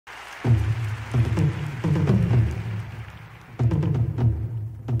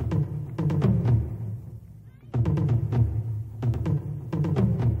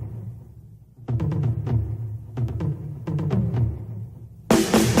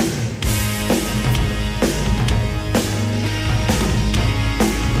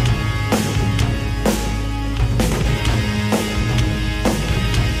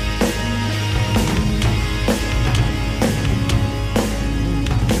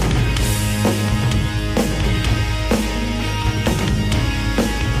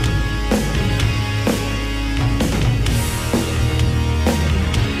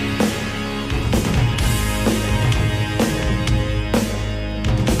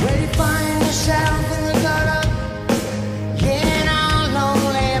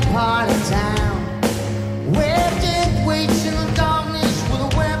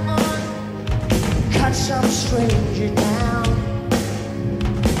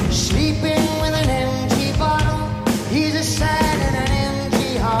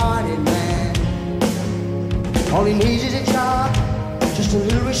All he needs is a job, just a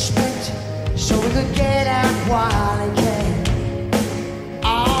little respect, so we could get out while he can.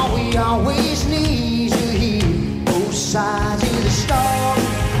 All we always need to hear both sides of the story.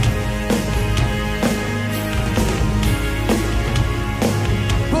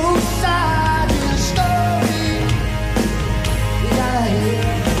 Both sides of the story, we gotta hear.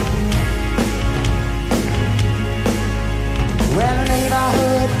 Well, the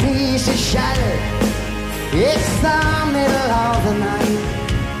neighborhood peace is shattered. It's the middle of the night.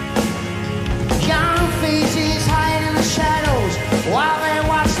 Young faces hide in the shadows while they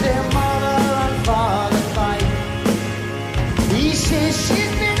watch their mother run for the fight. He says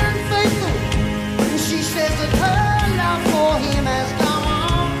she's been unfaithful, and she says that her love for him has gone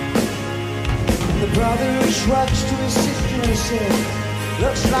on. The brother shrugs to his sister and says,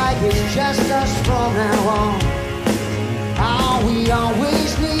 looks like it's just us from now on. All we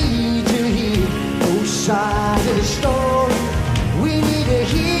always need to hear both sides of the story. We need to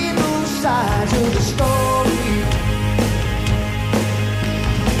hear both sides of the story.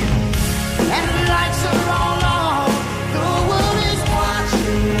 And the lights are all on, the world is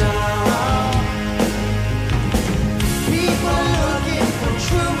watching now. People are looking for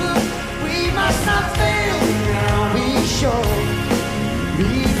truth. We must not fail now, be sure.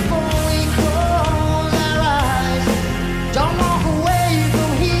 Before we close our eyes, don't walk away from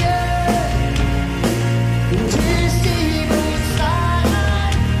here until you see both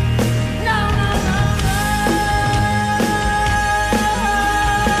sides. No, no, no, no.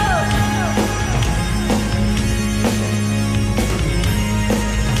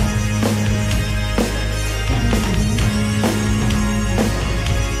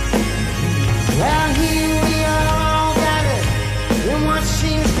 Well, here we are all gathered in what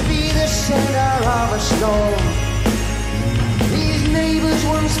seems to be the center of a storm. These neighbors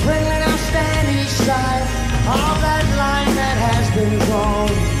once friendly now stand each side of that line that has been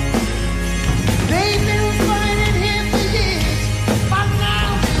drawn. They've been fighting here for years, but now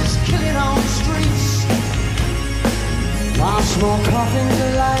just killing on the streets. While small coffins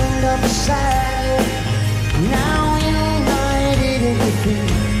are lined up beside, now united in defeat.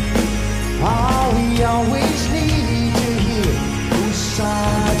 All we always need to hear both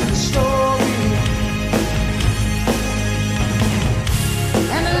sides of the story.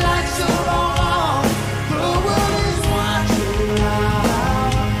 And the lights are all on, the world is watching now.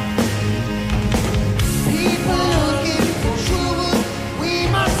 People looking for truth, we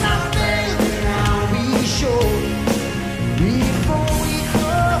must not fail now, be sure. Before we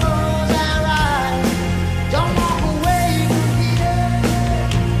close our eyes, don't walk away from here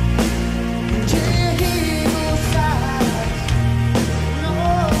until you hear both sides. No,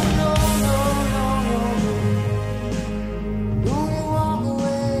 no, no, no, no, no. Don't you walk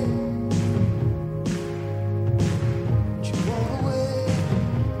away. Don't you walk away.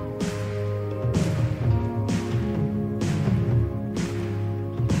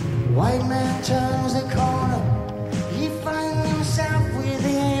 White man turns the corner, he finds himself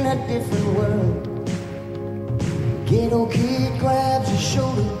within a different world. Ghetto kid grabs his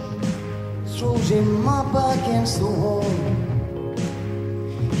shoulder, throws him up against the wall.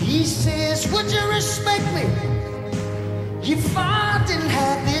 He says, would you respect me if I didn't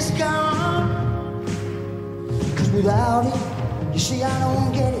have this gun? 'Cause without it, you see I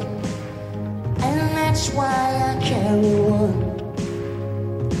don't get it, and that's why I carry one.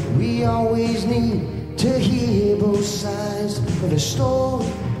 We always need to hear both sides of the story.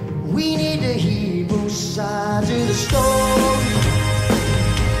 We need to hear both sides of the story.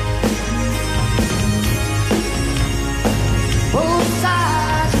 Both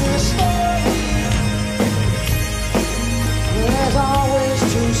sides of the story.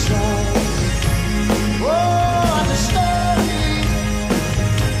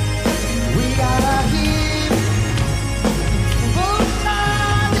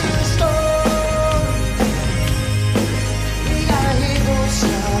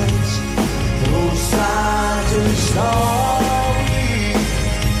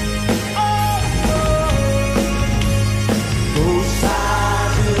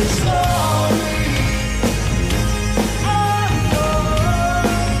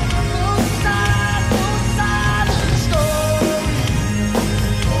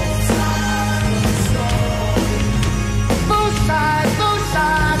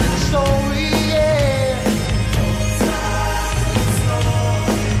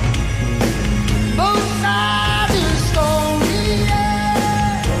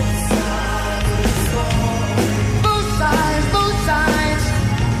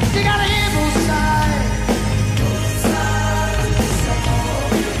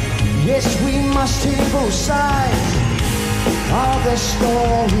 both sides of the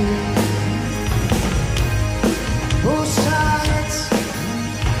story. Both sides,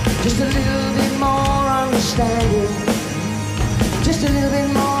 just a little bit more understanding. Just a little bit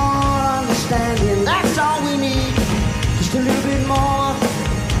more understanding. That's all we need. Just a little bit more.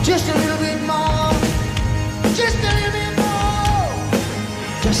 Just a little bit more. Just a little bit more.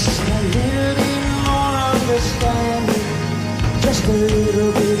 Just a little bit more understanding. Just a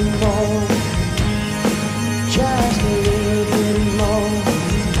little bit more. Just a little bit more.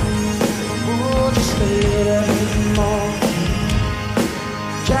 Oh, just a little bit more.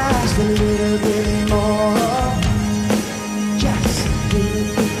 Just a little bit more. Just a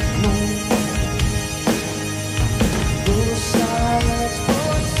little bit more. Both sides,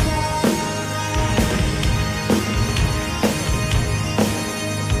 both sides.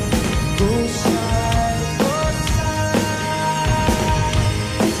 Both sides, both sides.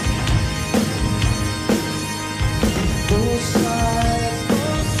 Both sides,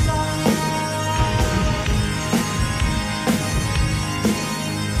 both sides.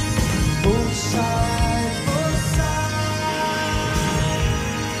 Both sides, both sides.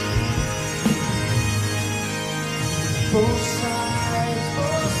 Both sides,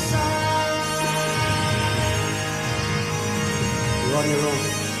 both sides. You're on your own.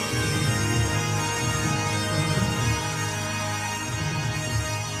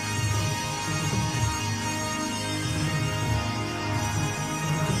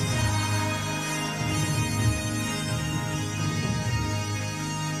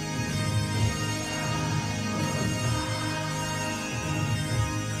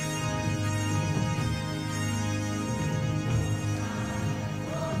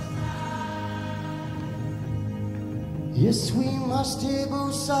 Yes, we must hear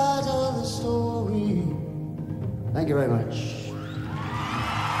both sides of the story. Thank you very much.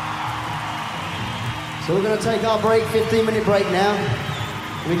 So we're going to take our break, 15-minute break now.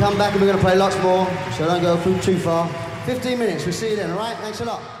 When we come back and we're going to play lots more, so don't go too far. 15 minutes, we'll see you then, all right? Thanks a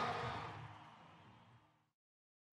lot.